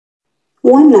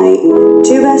One night,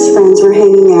 two best friends were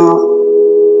hanging out,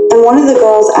 and one of the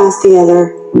girls asked the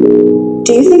other,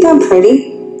 "Do you think I'm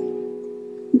pretty?"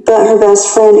 But her best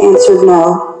friend answered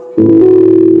no.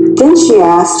 Then she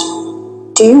asked,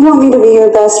 "Do you want me to be your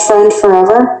best friend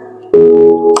forever?"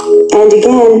 And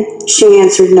again, she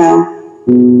answered no.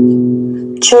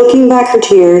 Choking back her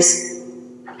tears,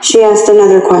 she asked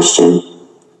another question.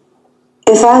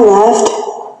 "If I left,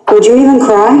 would you even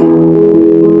cry?"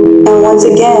 And once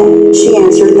again, she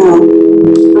answered no.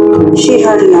 She'd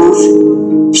heard enough.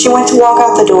 She went to walk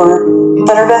out the door,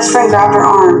 but her best friend grabbed her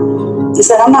arm and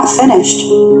said, "I'm not finished.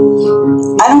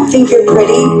 I don't think you're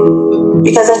pretty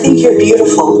because I think you're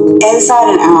beautiful, inside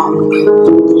and out.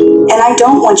 And I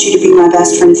don't want you to be my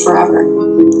best friend forever.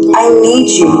 I need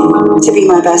you to be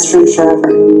my best friend forever.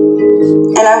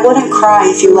 And I wouldn't cry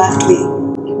if you left me.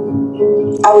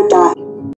 I would die."